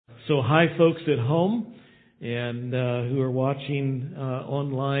So hi folks at home and who are watching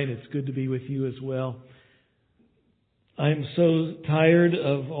online. It's good to be with you as well. I'm so tired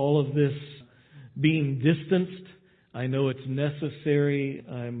of all of this being distanced. I know it's necessary.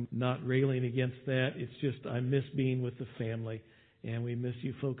 I'm not railing against that. It's just I miss being with the family. And we miss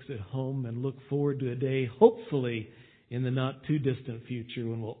you folks at home and look forward to a day, hopefully, in the not too distant future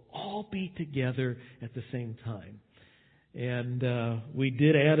when we'll all be together at the same time. And we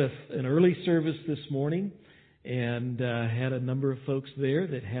did add an early service this morning and had a number of folks there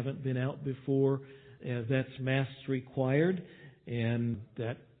that haven't been out before. That's masks required, and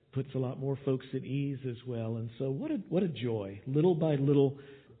that puts a lot more folks at ease as well. And so what a joy, little by little,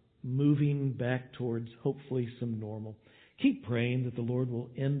 moving back towards hopefully some normal. Keep praying that the Lord will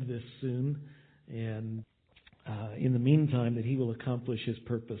end this soon, and in the meantime that He will accomplish His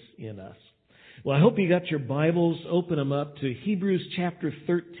purpose in us. Well, I hope you got your Bibles. Open them up to Hebrews chapter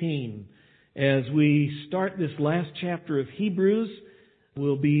 13. As we start this last chapter of Hebrews,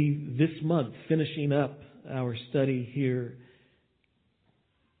 we'll be this month finishing up our study here.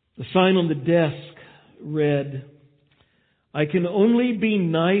 The sign on the desk read, "I can only be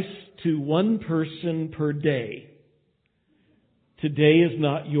nice to one person per day. Today is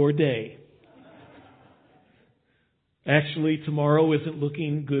not your day." Actually, tomorrow isn't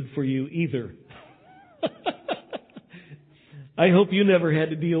looking good for you either. I hope you never had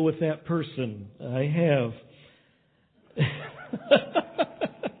to deal with that person. I have.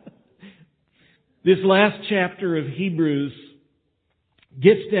 This last chapter of Hebrews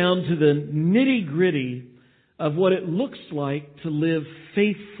gets down to the nitty-gritty of what it looks like to live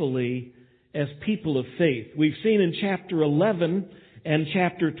faithfully as people of faith. We've seen in chapter 11 and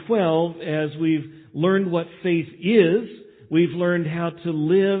chapter 12, as we've learned what faith is, we've learned how to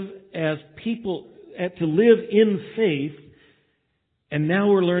live as people, to live in faith, and now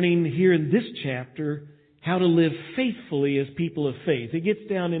we're learning here in this chapter how to live faithfully as people of faith. It gets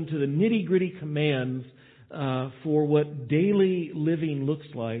down into the nitty-gritty commands for what daily living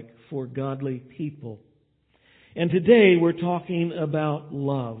looks like for godly people. And today we're talking about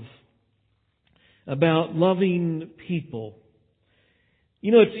love, about loving people.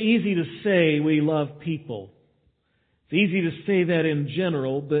 You know, it's easy to say we love people. It's easy to say that in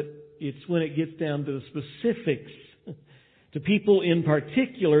general, but it's when it gets down to the specifics. To people in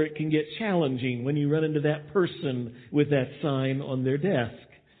particular, it can get challenging when you run into that person with that sign on their desk.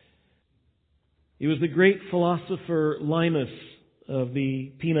 It was the great philosopher Linus of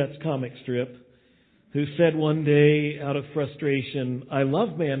the Peanuts comic strip who said one day out of frustration, "I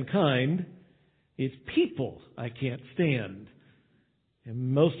love mankind, it's people I can't stand."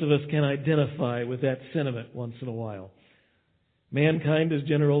 And most of us can identify with that sentiment once in a while. Mankind as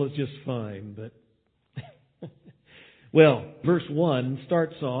general is just fine, but well, verse 1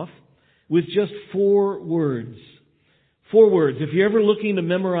 starts off with just 4 words. 4 words. If you're ever looking to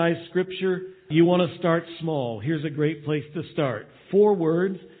memorize Scripture, you want to start small. Here's a great place to start. 4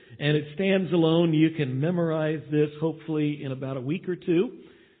 words, and it stands alone. You can memorize this hopefully in about a week or 2.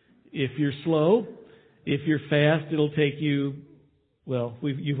 If you're slow, if you're fast, it'll take you, well,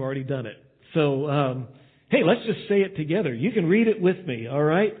 you've already done it. So, hey, let's just say it together. You can read it with me, all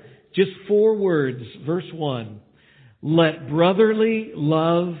right? Just 4 words. Verse 1. Let brotherly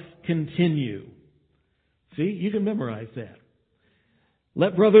love continue. See, you can memorize that.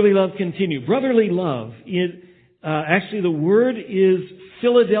 Let brotherly love continue. Brotherly love, actually the word is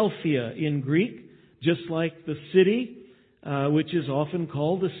Philadelphia in Greek, just like the city, which is often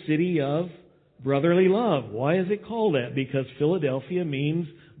called the city of brotherly love. Why is it called that? Because Philadelphia means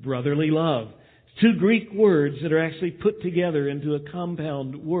brotherly love. It's 2 Greek words that are actually put together into a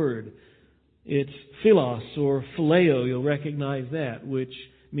compound word. It's philos or phileo, you'll recognize that, which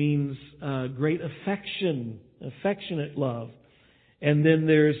means great affection, affectionate love. And then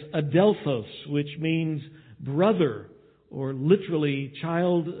there's adelphos, which means brother, or literally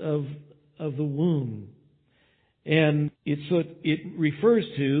child of the womb. And it refers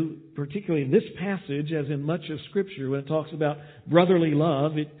to, particularly in this passage, as in much of Scripture, when it talks about brotherly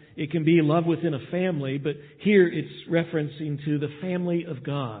love, it can be love within a family, but here it's referencing to the family of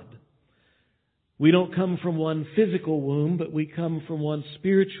God. We don't come from one physical womb, but we come from one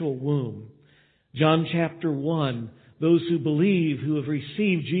spiritual womb. John chapter 1, those who believe, who have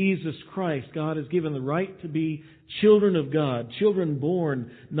received Jesus Christ, God has given the right to be children of God, children born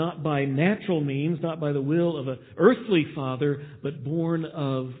not by natural means, not by the will of an earthly father, but born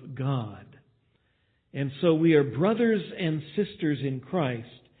of God. And so we are brothers and sisters in Christ,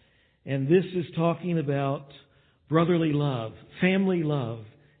 and this is talking about brotherly love, family love,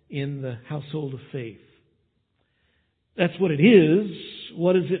 in the household of faith. That's what it is.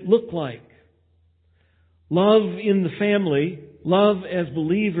 What does it look like? Love in the family, love as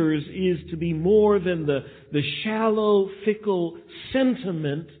believers, is to be more than the shallow, fickle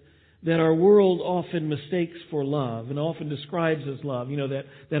sentiment that our world often mistakes for love and often describes as love. You know,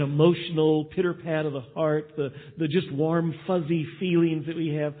 that emotional pitter-pat of the heart, the just warm, fuzzy feelings that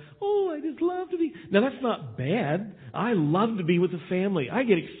we have. Oh, I just love to be... Now, that's not bad. I love to be with the family. I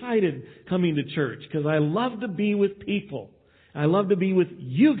get excited coming to church because I love to be with people. I love to be with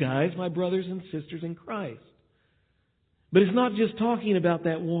you guys, my brothers and sisters in Christ. But it's not just talking about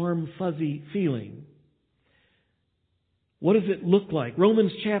that warm, fuzzy feeling. What does it look like?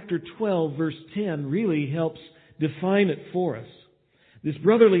 Romans chapter 12, verse 10 really helps define it for us. This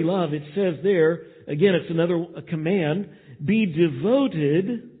brotherly love, it says there, again, it's a command, be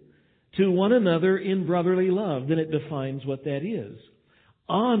devoted to one another in brotherly love. Then it defines what that is.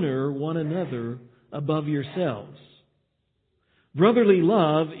 Honor one another above yourselves. Brotherly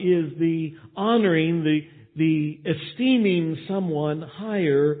love is the honoring, the esteeming someone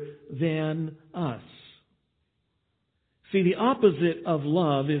higher than us. See, the opposite of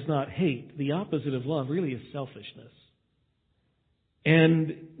love is not hate. The opposite of love really is selfishness.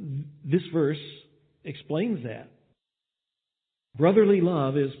 And this verse explains that. Brotherly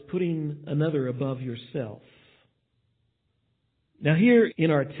love is putting another above yourself. Now here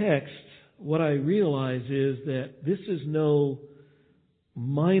in our text, what I realize is that this is no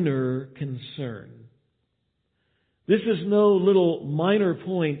minor concern. This is no little minor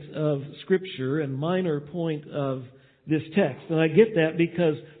point of Scripture and minor point of this text. And I get that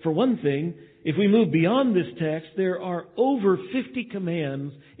because, for one thing, if we move beyond this text, there are over 50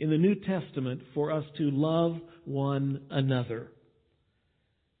 commands in the New Testament for us to love one another.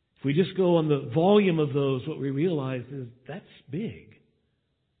 If we just go on the volume of those, what we realize is that's big.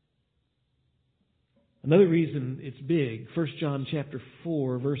 Another reason it's big, 1 John chapter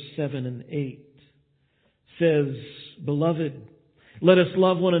 4, verse 7 and 8, says, Beloved, let us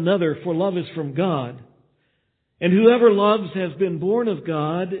love one another, for love is from God. And whoever loves has been born of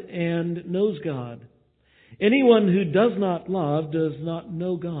God and knows God. Anyone who does not love does not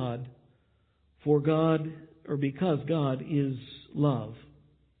know God, because God is love.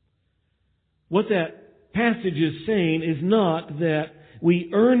 What that passage is saying is not that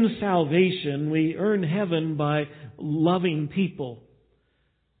we earn salvation, we earn heaven by loving people.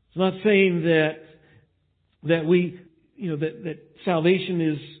 It's not saying that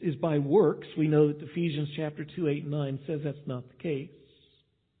salvation is by works. We know that Ephesians chapter 2, 8, and 9 says that's not the case.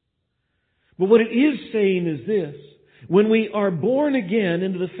 But what it is saying is this: when we are born again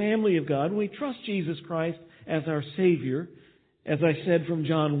into the family of God, when we trust Jesus Christ as our Savior, as I said from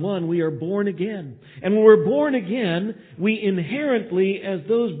John 1, we are born again. And when we're born again, we inherently, as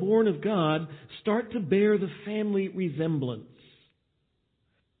those born of God, start to bear the family resemblance.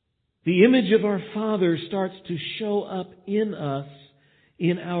 The image of our Father starts to show up in us,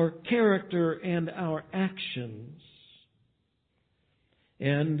 in our character and our actions.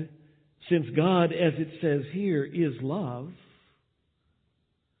 And since God, as it says here, is love,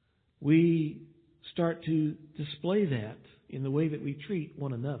 we start to display that in the way that we treat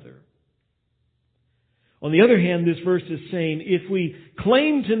one another. On the other hand, this verse is saying if we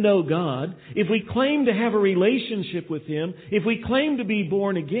claim to know God, if we claim to have a relationship with Him, if we claim to be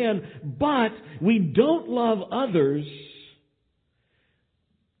born again, but we don't love others,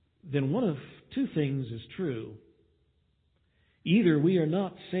 then one of two things is true. Either we are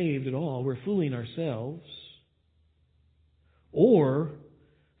not saved at all, we're fooling ourselves, or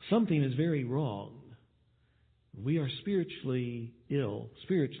something is very wrong. We are spiritually ill,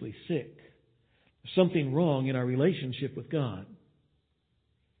 spiritually sick. There's something wrong in our relationship with God.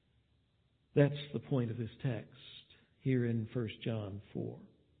 That's the point of this text here in 1 John 4.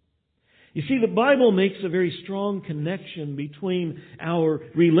 You see, the Bible makes a very strong connection between our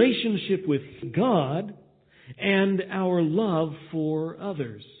relationship with God and our love for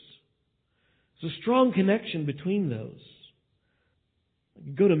others. There's a strong connection between those. I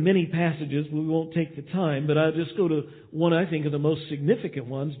could go to many passages, but we won't take the time, but I'll just go to one I think of the most significant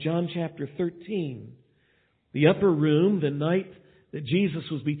ones, John chapter 13. The upper room, the night that Jesus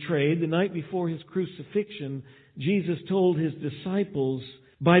was betrayed, the night before His crucifixion, Jesus told His disciples,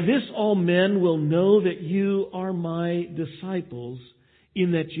 "By this all men will know that you are my disciples,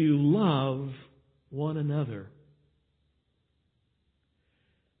 in that you love one another."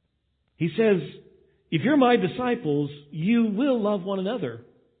 He says, if you're my disciples, you will love one another.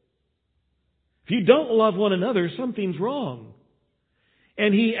 If you don't love one another, something's wrong.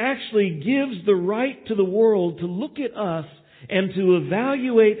 And He actually gives the right to the world to look at us and to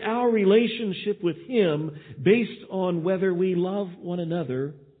evaluate our relationship with Him based on whether we love one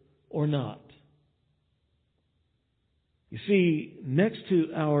another or not. You see, next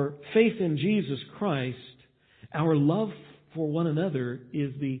to our faith in Jesus Christ, our love for one another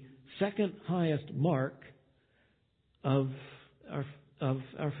is the second highest mark of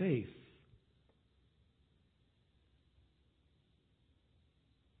our faith.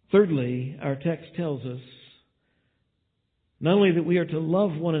 Thirdly, our text tells us not only that we are to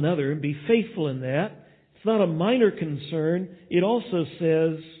love one another and be faithful in that, it's not a minor concern, it also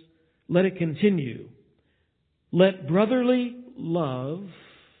says, let it continue. Let brotherly love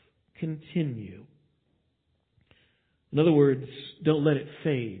continue. In other words, don't let it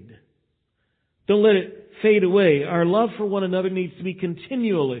fade. Don't let it fade away. Our love for one another needs to be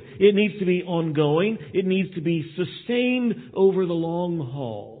continual. It needs to be ongoing. It needs to be sustained over the long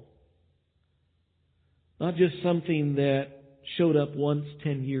haul. Not just something that showed up once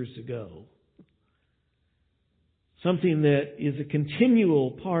 10 years ago. Something that is a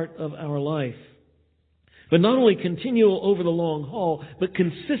continual part of our life. But not only continual over the long haul, but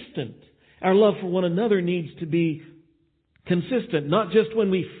consistent. Our love for one another needs to be consistent, not just when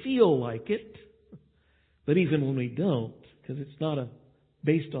we feel like it, but even when we don't, because it's not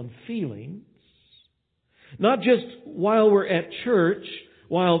based on feelings. Not just while we're at church,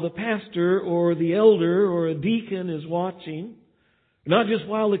 while the pastor or the elder or a deacon is watching, not just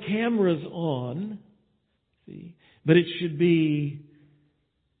while the camera's on, but it should be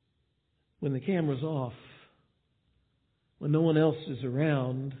when the camera's off, when no one else is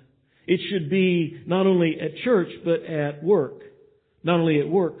around. It should be not only at church, but at work. Not only at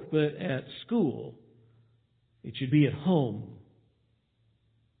work, but at school. It should be at home.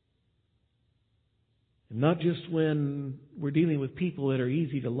 And not just when we're dealing with people that are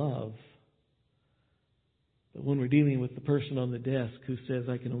easy to love, but when we're dealing with the person on the desk who says,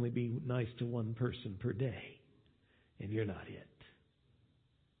 I can only be nice to one person per day, and you're not it.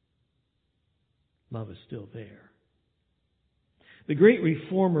 Love is still there. The great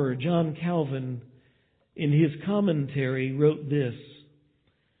reformer John Calvin, in his commentary, wrote this.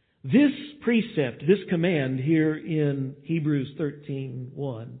 This precept, this command here in Hebrews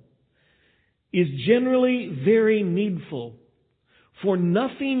 13:1, is generally very needful, for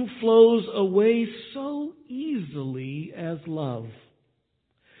nothing flows away so easily as love.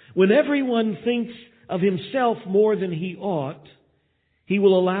 When everyone thinks of himself more than he ought, he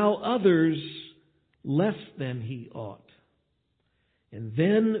will allow others less than he ought. And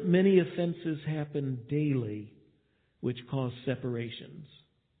then many offenses happen daily, which cause separations.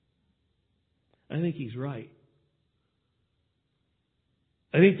 I think he's right.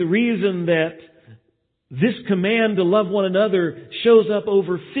 I think the reason that this command to love one another shows up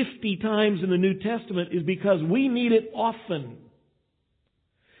over 50 times in the New Testament is because we need it often.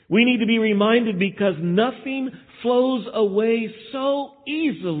 We need to be reminded because nothing flows away so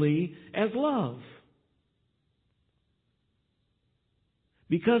easily as love.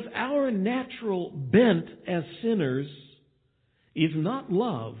 Because our natural bent as sinners is not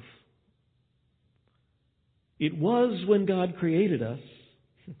love. It was when God created us,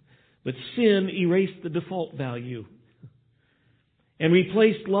 but sin erased the default value and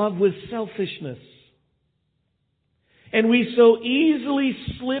replaced love with selfishness. And we so easily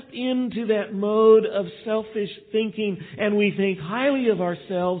slip into that mode of selfish thinking, and we think highly of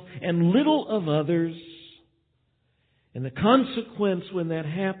ourselves and little of others. And the consequence when that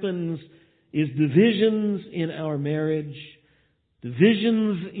happens is divisions in our marriage,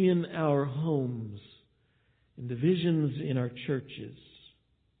 divisions in our homes, and divisions in our churches.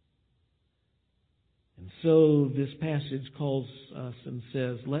 And so this passage calls us and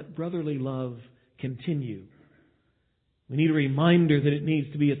says, let brotherly love continue. We need a reminder that it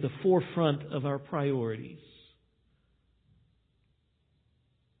needs to be at the forefront of our priorities.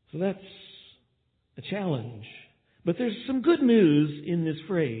 So that's a challenge. But there's some good news in this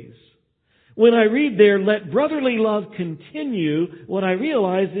phrase. When I read there, let brotherly love continue, what I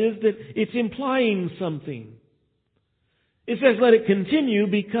realize is that it's implying something. It says let it continue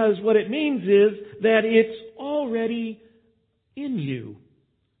because what it means is that it's already in you.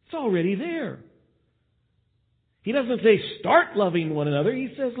 It's already there. He doesn't say start loving one another. He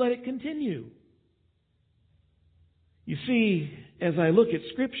says let it continue. You see, as I look at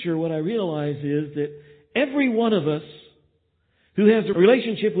Scripture, what I realize is that every one of us who has a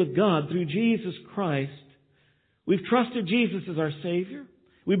relationship with God through Jesus Christ, we've trusted Jesus as our Savior.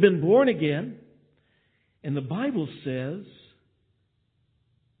 We've been born again. And the Bible says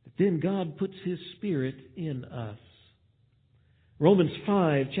that then God puts His Spirit in us. Romans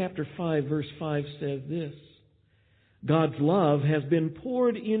 5, chapter 5, verse 5 says this, God's love has been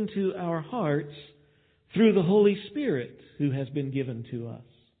poured into our hearts through the Holy Spirit who has been given to us.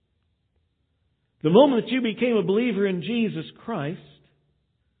 The moment that you became a believer in Jesus Christ,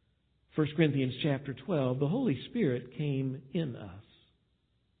 1 Corinthians chapter 12, the Holy Spirit came in us.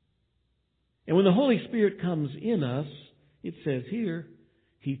 And when the Holy Spirit comes in us, it says here,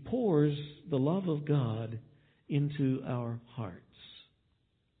 He pours the love of God into our hearts.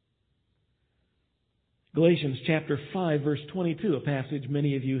 Galatians chapter 5, verse 22, a passage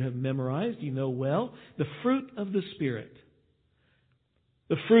many of you have memorized, you know well. The fruit of the Spirit.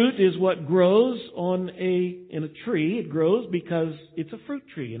 The fruit is what grows in a tree. It grows because it's a fruit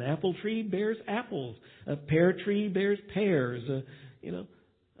tree. An apple tree bears apples. A pear tree bears pears.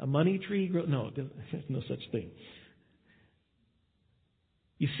 A money tree grows... No, there's no such thing.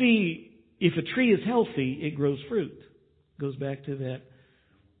 You see, if a tree is healthy, it grows fruit. It goes back to that.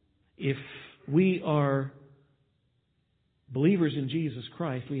 If we are believers in Jesus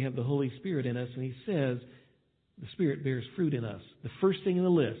Christ, we have the Holy Spirit in us, and He says the Spirit bears fruit in us. The first thing in the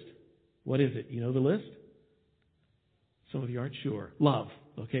list, what is it? You know the list? Some of you aren't sure. Love.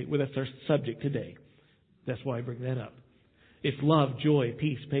 Okay, well, that's our subject today. That's why I bring that up. It's love, joy,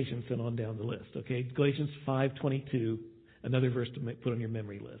 peace, patience, and on down the list. Okay, Galatians 5:22, another verse to put on your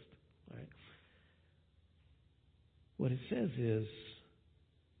memory list. All right. What it says is,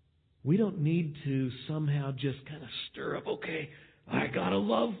 we don't need to somehow just kind of stir up, okay, I got to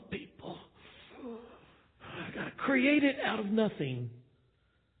love people. I got to create it out of nothing.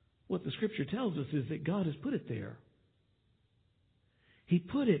 What the Scripture tells us is that God has put it there. He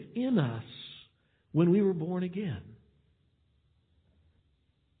put it in us when we were born again.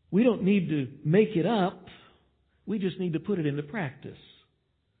 We don't need to make it up. We just need to put it into practice.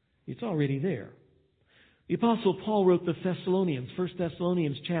 It's already there. The Apostle Paul wrote the Thessalonians, 1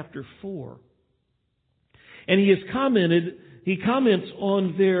 Thessalonians chapter 4. And he comments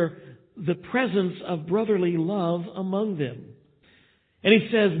on the presence of brotherly love among them. And he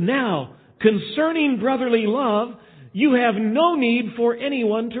says, now, concerning brotherly love, you have no need for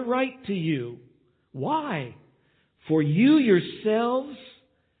anyone to write to you. Why? For you yourselves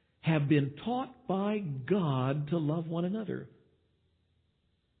have been taught by God to love one another.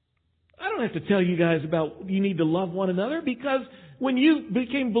 I don't have to tell you guys about you need to love one another, because when you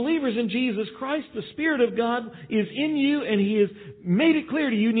became believers in Jesus Christ, the Spirit of God is in you, and He has made it clear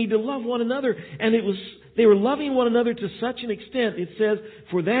to you need to love one another. And they were loving one another to such an extent, it says,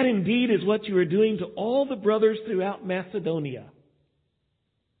 for that indeed is what you are doing to all the brothers throughout Macedonia.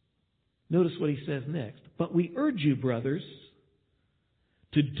 Notice what he says next. But we urge you, brothers,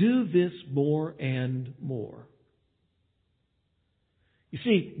 to do this more and more. You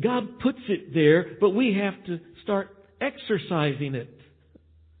see, God puts it there, but we have to start exercising it.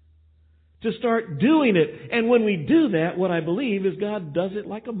 To start doing it. And when we do that, what I believe is God does it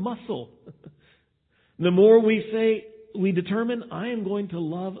like a muscle. The more we determine, I am going to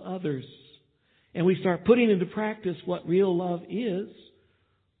love others, and we start putting into practice what real love is,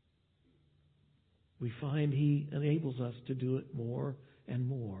 we find He enables us to do it more and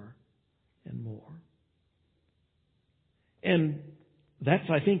more and more. And that's,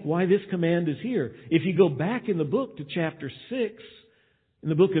 I think, why this command is here. If you go back in the book to chapter 6, in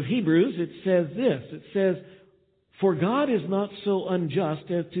the book of Hebrews, it says this. It says, for God is not so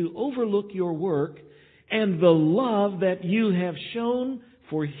unjust as to overlook your work and the love that you have shown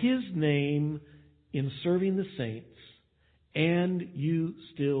for His name in serving the saints, and you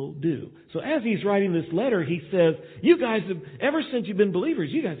still do. So as he's writing this letter, he says, you guys have, ever since you've been believers,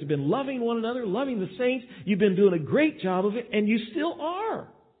 you guys have been loving one another, loving the saints. You've been doing a great job of it, and you still are.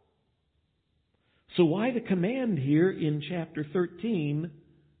 So why the command here in chapter 13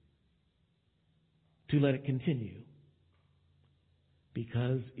 to let it continue?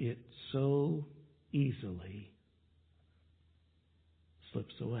 Because it so easily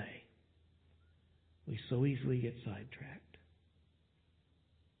slips away. We so easily get sidetracked.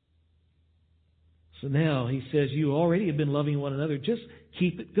 So now he says, you already have been loving one another. Just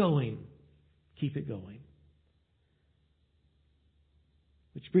keep it going. Keep it going.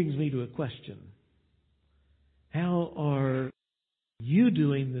 Which brings me to a question. How are you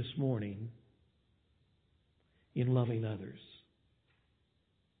doing this morning in loving others?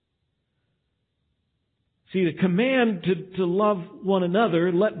 See, the command to love one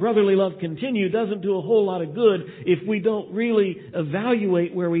another, let brotherly love continue, doesn't do a whole lot of good if we don't really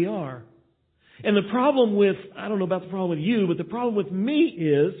evaluate where we are. And the problem with, I don't know about the problem with you, but the problem with me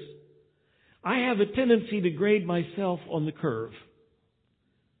is I have a tendency to grade myself on the curve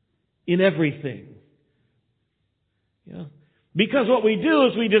in everything. You know, Because what we do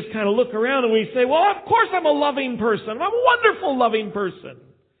is we just kind of look around and we say, well, of course I'm a loving person. I'm a wonderful loving person.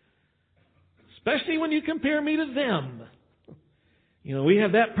 Especially when you compare me to them. You know, we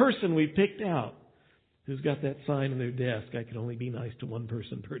have that person we picked out who's got that sign on their desk, I can only be nice to one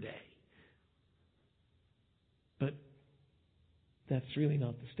person per day. But that's really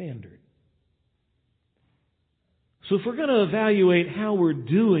not the standard. So if we're going to evaluate how we're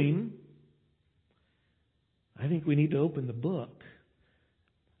doing, I think we need to open the book.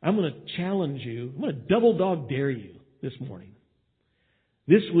 I'm going to challenge you. I'm going to double dog dare you this morning.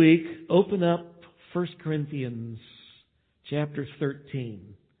 This week, open up 1 Corinthians chapter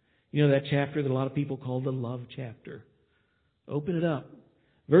 13. You know that chapter that a lot of people call the love chapter. Open it up.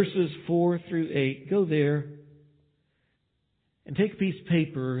 Verses 4 through 8. Go there and take a piece of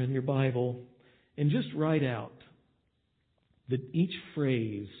paper in your Bible and just write out each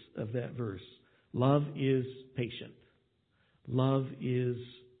phrase of that verse. Love is patient. Love is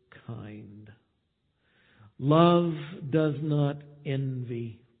kind. Love does not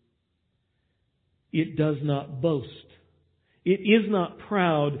envy. It does not boast. It is not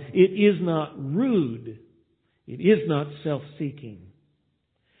proud. It is not rude. It is not self-seeking.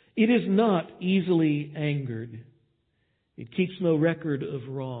 It is not easily angered. It keeps no record of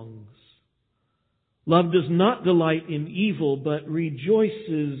wrongs. Love does not delight in evil, but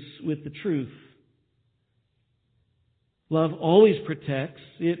rejoices with the truth. Love always protects.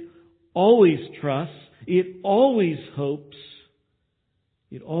 It always trusts. It always hopes.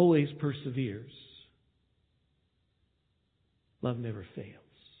 It always perseveres. Love never fails.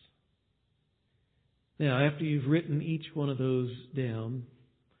 Now, after you've written each one of those down,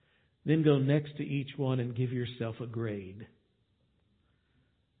 then go next to each one and give yourself a grade.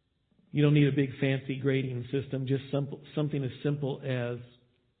 You don't need a big fancy grading system, just something as simple as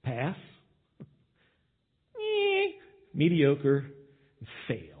pass, mediocre,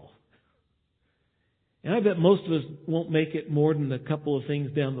 fail. And I bet most of us won't make it more than a couple of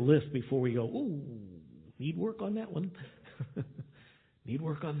things down the list before we go, ooh, need work on that one. Need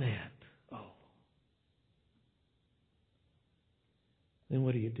work on that. Oh. Then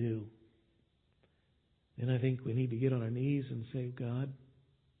what do? And I think we need to get on our knees and say, God,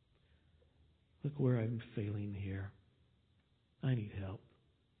 look where I'm failing here. I need help.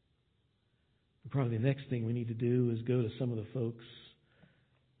 And probably the next thing we need to do is go to some of the folks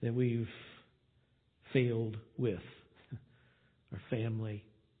that we've failed with. Our family,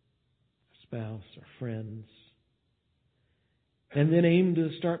 our spouse, our friends. And then aim to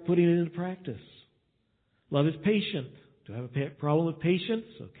start putting it into practice. Love is patient. Do I have a problem with patience?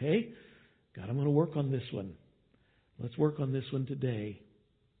 Okay. God, I'm going to work on this one. Let's work on this one today.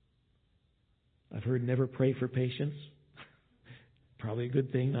 I've heard never pray for patience. Probably a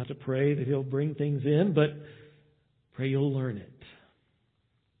good thing not to pray that He'll bring things in, but pray you'll learn it.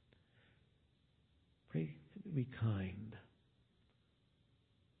 Pray to be kind.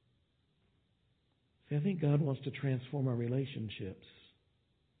 See, I think God wants to transform our relationships.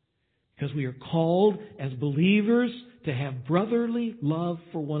 Because we are called as believers to have brotherly love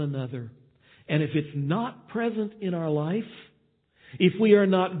for one another. And if it's not present in our life, if we are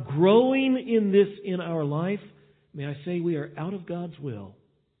not growing in this in our life, may I say we are out of God's will.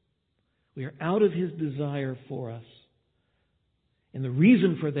 We are out of His desire for us. And the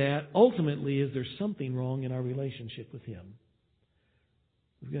reason for that ultimately is there's something wrong in our relationship with Him.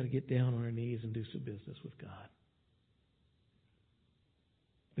 We've got to get down on our knees and do some business with God.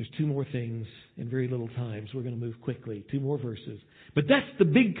 There's two more things in very little time, so we're going to move quickly. Two more verses. But that's the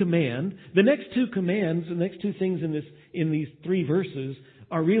big command. The next two commands, the next two things in these three verses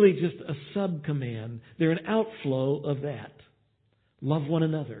are really just a sub-command. They're an outflow of that. Love one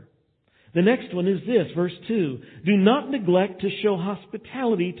another. The next one is this, verse 2. Do not neglect to show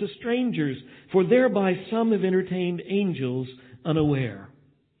hospitality to strangers, for thereby some have entertained angels unaware.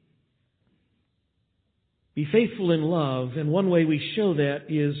 Be faithful in love, and one way we show that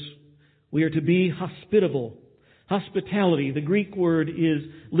is we are to be hospitable. Hospitality, the Greek word is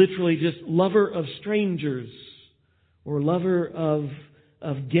literally just lover of strangers or lover of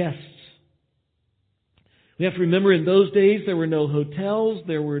guests. We have to remember in those days there were no hotels,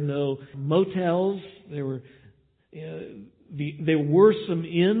 there were no motels, there were some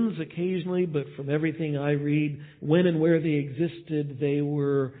inns occasionally, but from everything I read, when and where they existed,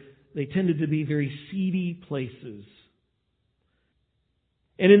 they tended to be very seedy places.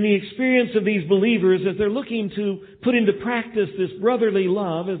 And in the experience of these believers, as they're looking to put into practice this brotherly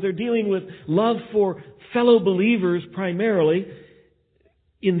love, as they're dealing with love for fellow believers primarily,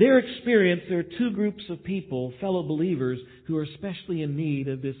 in their experience, there are two groups of people, fellow believers, who are especially in need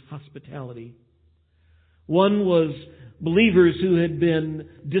of this hospitality. One was believers who had been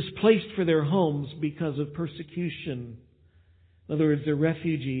displaced for their homes because of persecution. In other words, they're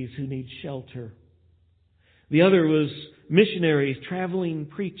refugees who need shelter. The other was missionaries, traveling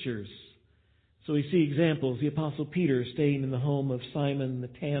preachers. So we see examples. The Apostle Peter staying in the home of Simon the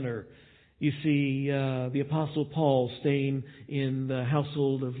tanner. You see the Apostle Paul staying in the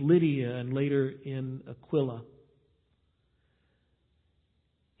household of Lydia and later in Aquila.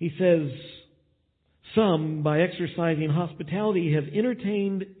 He says, some, by exercising hospitality, have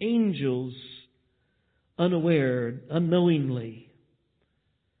entertained angels unaware, unknowingly.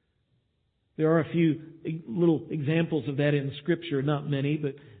 There are a few little examples of that in Scripture, not many,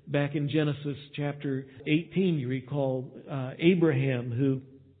 but back in Genesis chapter 18, you recall Abraham, who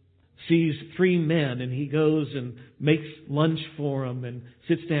sees three men, and he goes and makes lunch for them and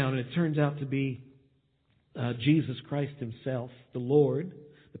sits down, and it turns out to be Jesus Christ Himself, the Lord,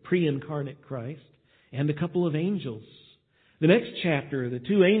 the pre-incarnate Christ, and a couple of angels. The next chapter, the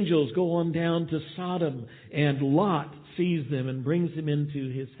two angels go on down to Sodom, and Lot sees them and brings them into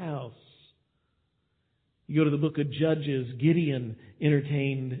his house. You go to the book of Judges, Gideon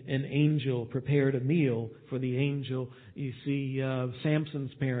entertained an angel, prepared a meal for the angel. You see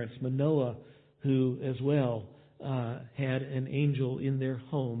Samson's parents, Manoah, who as well had an angel in their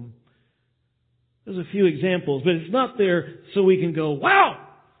home. There's a few examples, but it's not there so we can go, wow,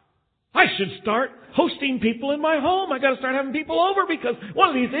 I should start hosting people in my home. I got to start having people over because one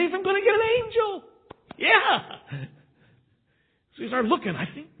of these days I'm going to get an angel. Yeah. So you start looking. I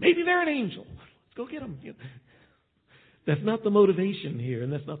think maybe they're an angel. Let's go get them. That's not the motivation here,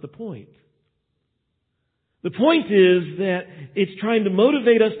 and that's not the point. The point is that it's trying to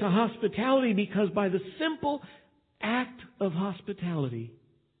motivate us to hospitality because by the simple act of hospitality,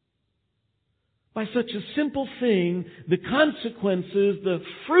 by such a simple thing, the consequences, the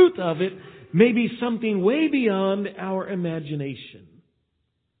fruit of it, may be something way beyond our imagination.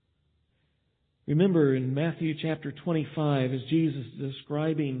 Remember in Matthew chapter 25, as Jesus is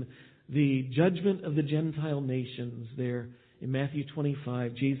describing the judgment of the Gentile nations there in Matthew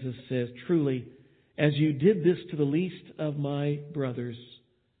 25, Jesus says, truly, as you did this to the least of my brothers,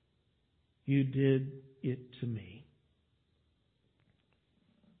 you did it to me.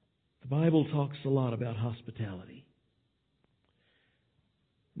 The Bible talks a lot about hospitality.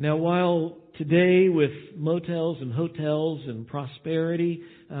 Now, while today with motels and hotels and prosperity,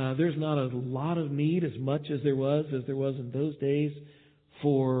 there's not a lot of need as much as there was in those days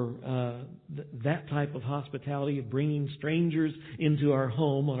for that type of hospitality, of bringing strangers into our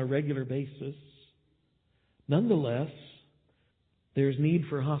home on a regular basis. Nonetheless, there's need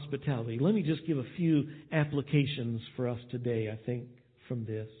for hospitality. Let me just give a few applications for us today, I think, from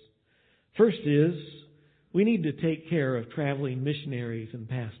this. First is, we need to take care of traveling missionaries and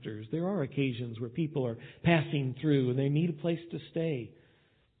pastors. There are occasions where people are passing through and they need a place to stay.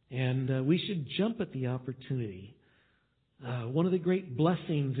 And we should jump at the opportunity. One of the great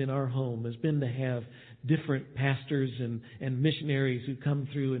blessings in our home has been to have different pastors and missionaries who come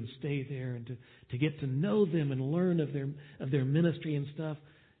through and stay there and to get to know them and learn of their ministry and stuff.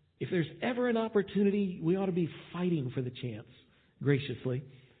 If there's ever an opportunity, we ought to be fighting for the chance, graciously,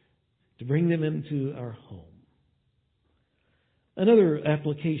 to bring them into our home. Another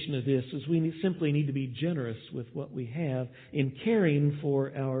application of this is we simply need to be generous with what we have in caring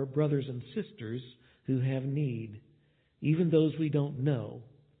for our brothers and sisters who have need, even those we don't know.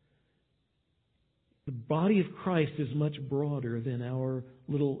 The body of Christ is much broader than our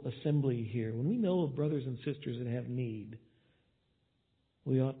little assembly here. When we know of brothers and sisters that have need,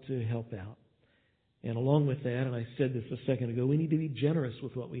 we ought to help out. And along with that, and I said this a second ago, we need to be generous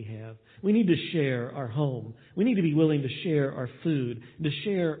with what we have. We need to share our home. We need to be willing to share our food, to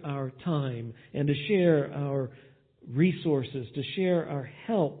share our time, and to share our resources, to share our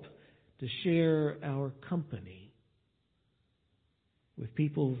help, to share our company with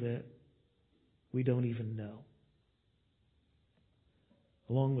people that we don't even know.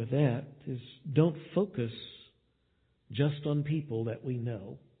 Along with that is don't focus just on people that we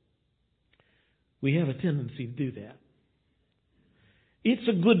know. We have a tendency to do that. It's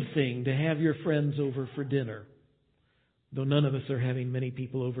a good thing to have your friends over for dinner, though none of us are having many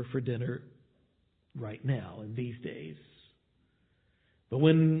people over for dinner right now in these days. But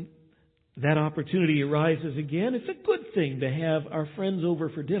when that opportunity arises again, it's a good thing to have our friends over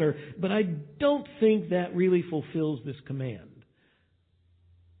for dinner, but I don't think that really fulfills this command.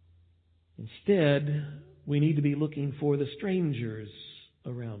 Instead, we need to be looking for the strangers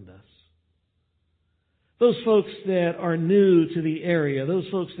around us. Those folks that are new to the area, those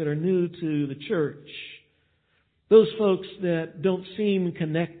folks that are new to the church, those folks that don't seem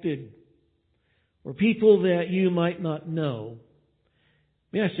connected. or people that you might not know.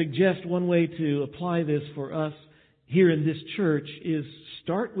 May I suggest one way to apply this for us here in this church is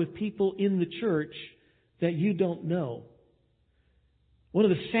start with people in the church that you don't know. One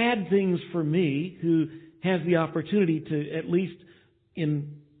of the sad things for me, who has the opportunity to, at least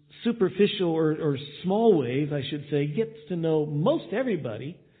in superficial or small ways, I should say, gets to know most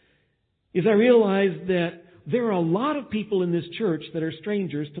everybody, is I realize that there are a lot of people in this church that are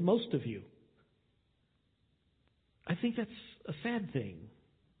strangers to most of you. I think that's a sad thing.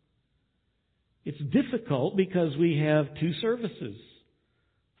 It's difficult because we have 2 services.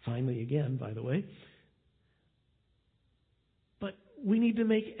 Finally again, by the way. But we need to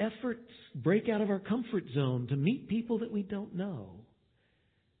make efforts, break out of our comfort zone to meet people that we don't know.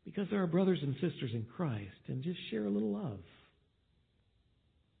 Because they're our brothers and sisters in Christ, and just share a little love.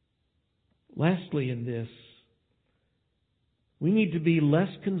 Lastly in this, we need to be less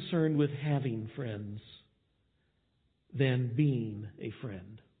concerned with having friends than being a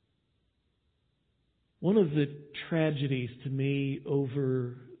friend. One of the tragedies to me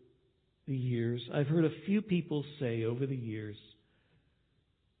over the years, I've heard a few people say over the years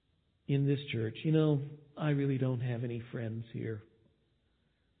in this church, I really don't have any friends here.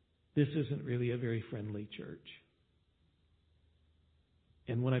 This isn't really a very friendly church.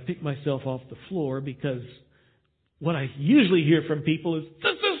 And when I pick myself off the floor, because what I usually hear from people is,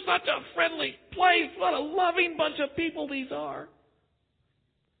 this is such a friendly place. What a loving bunch of people these are.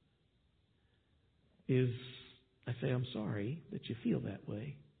 I say, I'm sorry that you feel that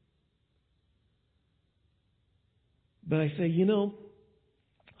way. But I say,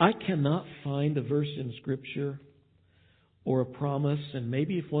 I cannot find a verse in Scripture or a promise, and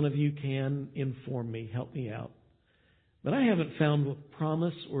maybe if one of you can, inform me, help me out. But I haven't found a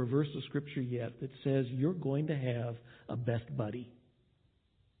promise or a verse of Scripture yet that says you're going to have a best buddy.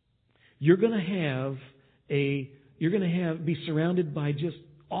 You're going to be surrounded by just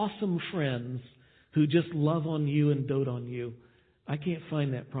awesome friends who just love on you and dote on you. I can't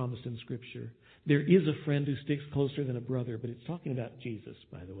find that promise in Scripture. There is a friend who sticks closer than a brother, but it's talking about Jesus,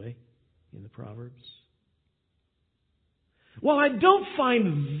 by the way, in the Proverbs. While I don't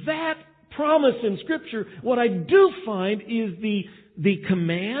find that promise in Scripture, what I do find is the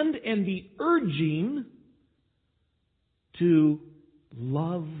command and the urging to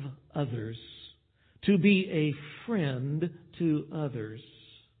love others, to be a friend to others.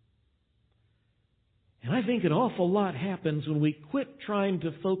 And I think an awful lot happens when we quit trying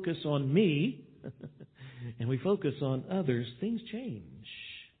to focus on me and we focus on others. Things change.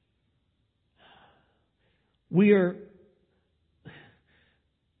 We are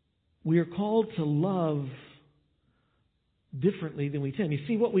called to love differently than we tend. You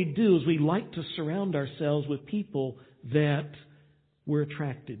see, what we do is we like to surround ourselves with people that we're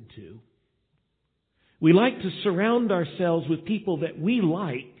attracted to. We like to surround ourselves with people that we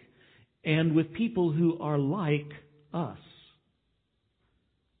like and with people who are like us.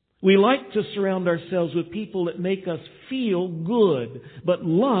 We like to surround ourselves with people that make us feel good, but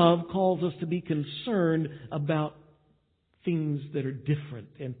love calls us to be concerned about things that are different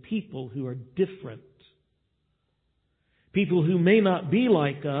and people who are different. People who may not be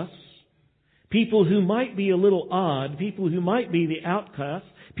like us, people who might be a little odd, people who might be the outcasts,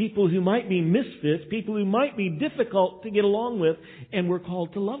 people who might be misfits, people who might be difficult to get along with, and we're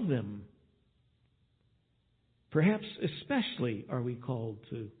called to love them. Perhaps especially are we called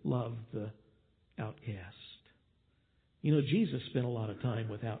to love the outcast. Jesus spent a lot of time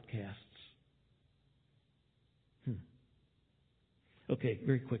with outcasts. Okay,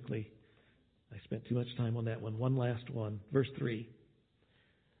 very quickly. I spent too much time on that one. One last one. Verse 3.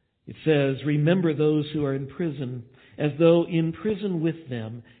 It says, remember those who are in prison, as though in prison with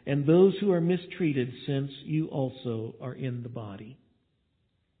them, and those who are mistreated, since you also are in the body.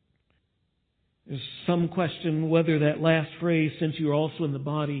 There's some question whether that last phrase, since you are also in the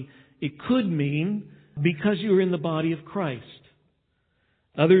body, it could mean because you are in the body of Christ.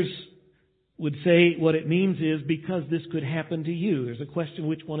 Others would say what it means is because this could happen to you. There's a question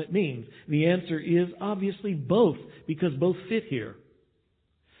which one it means. The answer is obviously both, because both fit here.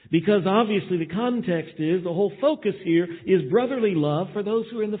 Because obviously the context is, the whole focus here is brotherly love for those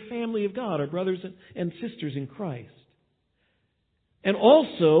who are in the family of God, our brothers and sisters in Christ. And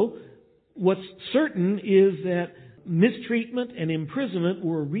also, what's certain is that mistreatment and imprisonment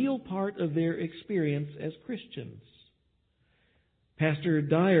were a real part of their experience as Christians. Pastor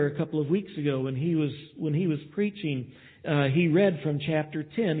Dyer, a couple of weeks ago, when he was preaching, he read from chapter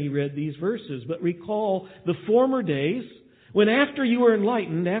 10. He read these verses. But recall the former days when, after you were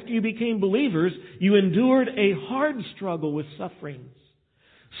enlightened, after you became believers, you endured a hard struggle with sufferings,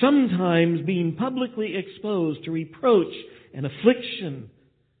 sometimes being publicly exposed to reproach and affliction,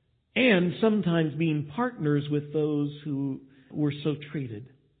 and sometimes being partners with those who were so treated.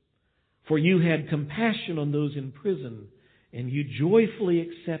 For you had compassion on those in prison, and you joyfully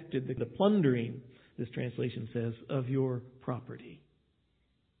accepted the plundering, this translation says, of your property.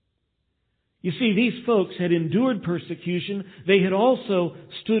 You see, these folks had endured persecution. They had also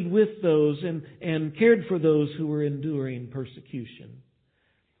stood with those and cared for those who were enduring persecution.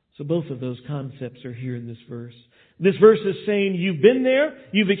 So both of those concepts are here in this verse. This verse is saying, you've been there,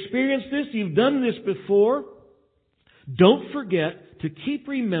 you've experienced this, you've done this before. Don't forget to keep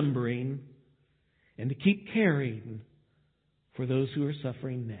remembering and to keep caring for those who are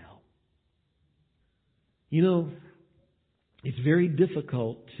suffering now. You know, it's very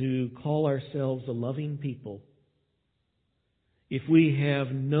difficult to call ourselves a loving people if we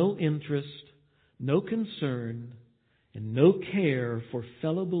have no interest, no concern, and no care for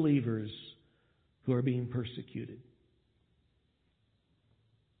fellow believers who are being persecuted.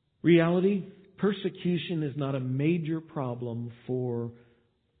 Reality, persecution is not a major problem for,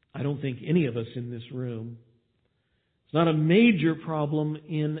 I don't think, any of us in this room. It's not a major problem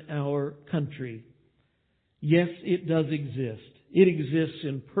in our country. Yes, it does exist. It exists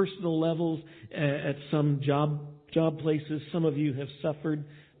in personal levels at some job places. Some of you have suffered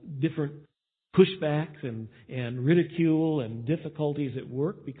different pushbacks and ridicule and difficulties at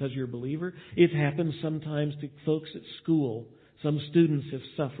work because you're a believer. It happens sometimes to folks at school. Some students have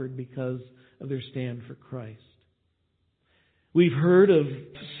suffered because of their stand for Christ. We've heard of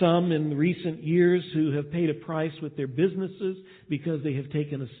some in recent years who have paid a price with their businesses because they have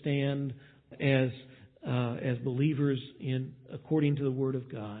taken a stand as believers according to the Word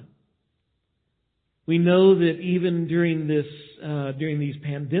of God. We know that even during these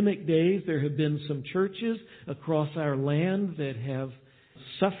pandemic days, there have been some churches across our land that have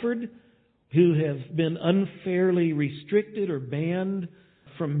suffered, who have been unfairly restricted or banned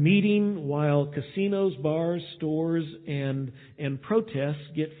from meeting while casinos, bars, stores, and protests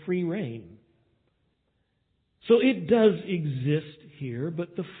get free rein. So it does exist here,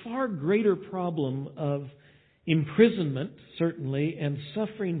 but the far greater problem of imprisonment, certainly, and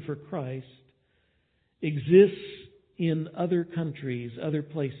suffering for Christ exists in other countries, other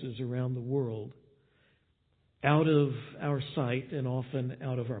places around the world, out of our sight and often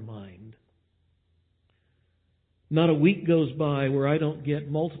out of our mind. Not a week goes by where I don't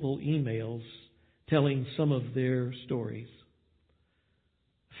get multiple emails telling some of their stories.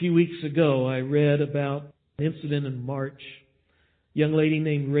 A few weeks ago, I read about an incident in March. A young lady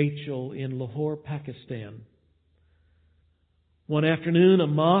named Rachel in Lahore, Pakistan. One afternoon, a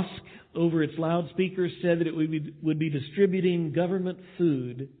mosque over its loudspeakers said that it would be distributing government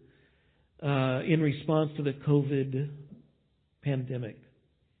food in response to the COVID pandemic.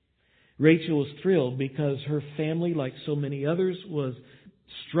 Rachel was thrilled because her family, like so many others, was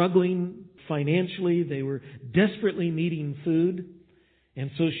struggling financially. They were desperately needing food.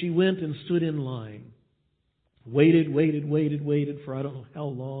 And so she went and stood in line. Waited for I don't know how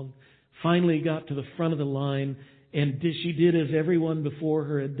long. Finally got to the front of the line, and she did as everyone before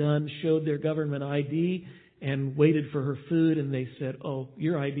her had done, showed their government ID and waited for her food, and they said, "Oh,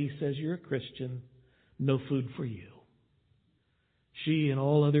 your ID says you're a Christian. No food for you." She and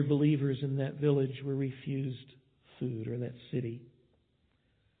all other believers in that village were refused food, or that city.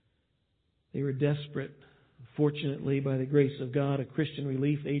 They were desperate. Fortunately, by the grace of God, a Christian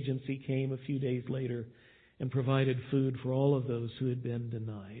relief agency came a few days later and provided food for all of those who had been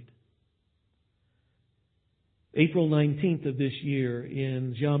denied. April 19th of this year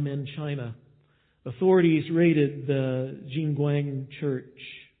in Xiamen, China, authorities raided the Jingguang Church.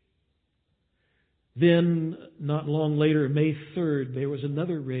 Then, not long later, May 3rd, there was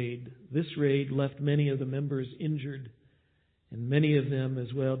another raid. This raid left many of the members injured, and many of them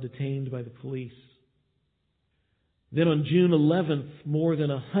as well detained by the police. Then on June 11th, more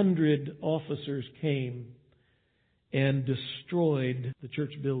than 100 officers came and destroyed the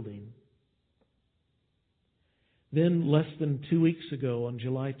church building. Then, less than 2 weeks ago, on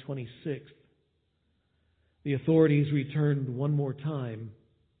July 26th, the authorities returned one more time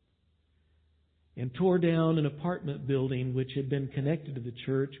and tore down an apartment building which had been connected to the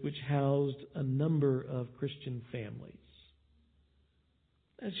church, which housed a number of Christian families.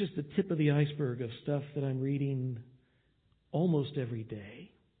 That's just the tip of the iceberg of stuff that I'm reading almost every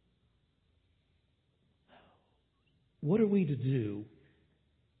day. What are we to do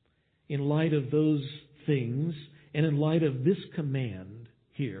in light of those things and in light of this command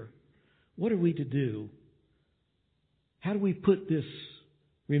here? What are we to do? How do we put this,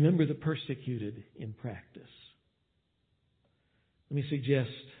 remember the persecuted, in practice? let me suggest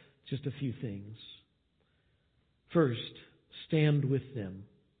just a few things. First, stand with them.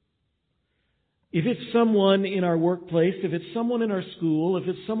 If it's someone in our workplace, if it's someone in our school, if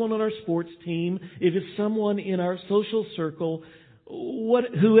it's someone on our sports team, if it's someone in our social circle,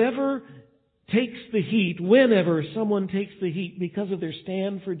 whoever takes the heat, whenever someone takes the heat because of their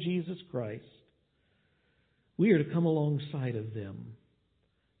stand for Jesus Christ, we are to come alongside of them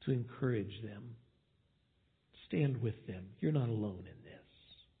to encourage them. Stand with them. You're not alone in this.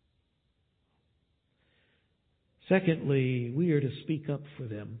 Secondly, we are to speak up for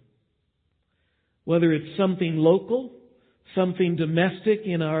them. Whether it's something local, something domestic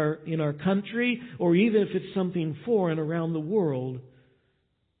in our country, or even if it's something foreign around the world,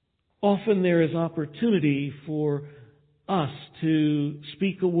 often there is opportunity for us to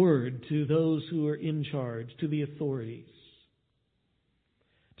speak a word to those who are in charge, to the authorities.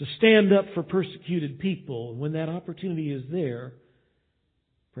 To stand up for persecuted people. When that opportunity is there,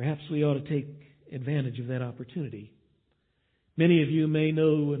 perhaps we ought to take advantage of that opportunity. Many of you may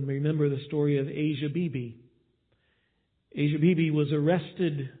know and remember the story of Asia Bibi. Asia Bibi was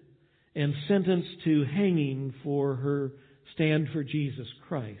arrested and sentenced to hanging for her stand for Jesus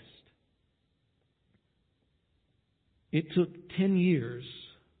Christ. It took 10 years,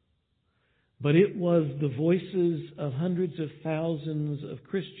 but it was the voices of hundreds of thousands of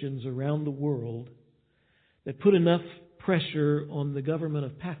Christians around the world that put enough pressure on the government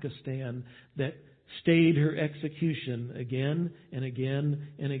of Pakistan that stayed her execution again and again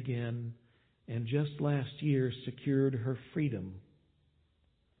and again, and just last year secured her freedom.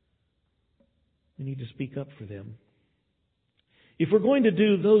 We need to speak up for them. If we're going to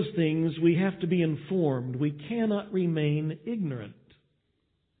do those things, we have to be informed. We cannot remain ignorant.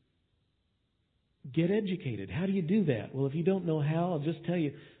 Get educated. How do you do that? Well, if you don't know how, I'll just tell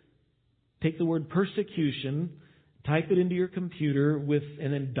you. Take the word persecution, type it into your computer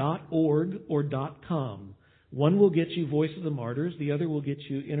and then .org or .com. One will get you Voice of the Martyrs. The other will get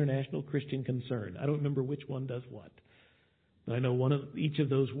you International Christian Concern. I don't remember which one does what, but I know each of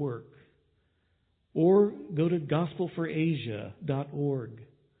those work. Or go to gospelforasia.org.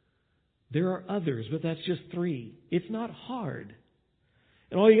 There are others, but that's just 3. It's not hard.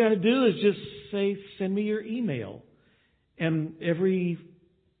 And all you got to do is just say, send me your email. And every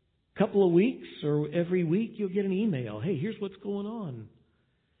couple of weeks or every week you'll get an email. Hey, here's what's going on.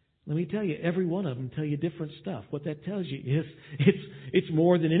 Let me tell you, every one of them tell you different stuff. What that tells you is it's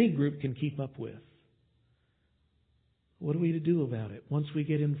more than any group can keep up with. What are we to do about it once we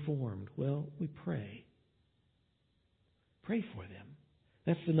get informed? Well, we pray. Pray for them.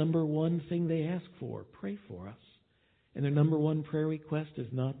 That's the number one thing they ask for. Pray for us. And their number one prayer request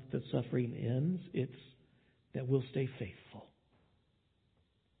is not that suffering ends. It's that we'll stay faithful.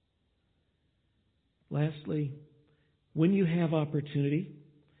 Lastly, when you have opportunity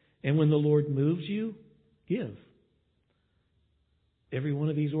and when the Lord moves you, give. Every one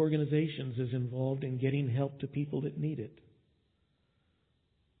of these organizations is involved in getting help to people that need it.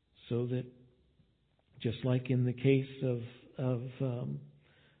 So that, just like in the case of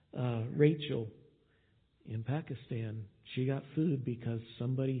Rachel in Pakistan, she got food because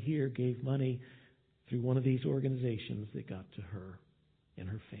somebody here gave money through one of these organizations that got to her and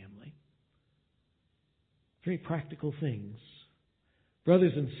her family. Very practical things.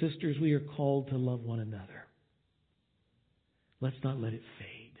 Brothers and sisters, we are called to love one another. Let's not let it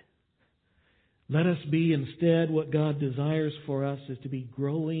fade. Let us be instead what God desires for us is to be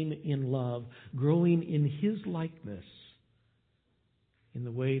growing in love, growing in His likeness in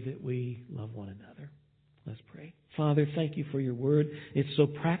the way that we love one another. Let's pray. Father, thank you for your word. It's so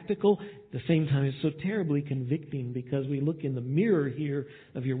practical. At the same time, it's so terribly convicting because we look in the mirror here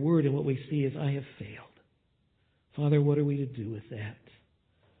of your word and what we see is, I have failed. Father, what are we to do with that?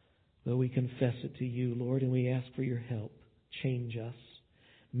 Well, we confess it to you, Lord, and we ask for your help. Change us.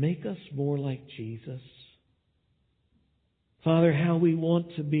 Make us more like Jesus. Father, how we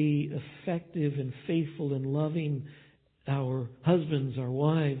want to be effective and faithful in loving our husbands, our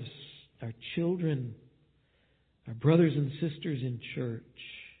wives, our children, our brothers and sisters in church,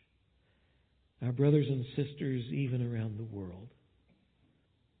 our brothers and sisters even around the world.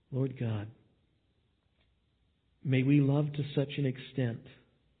 Lord God, may we love to such an extent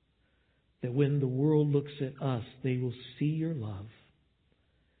that when the world looks at us, they will see your love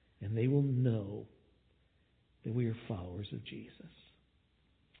and they will know that we are followers of Jesus.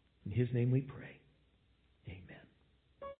 In His name we pray.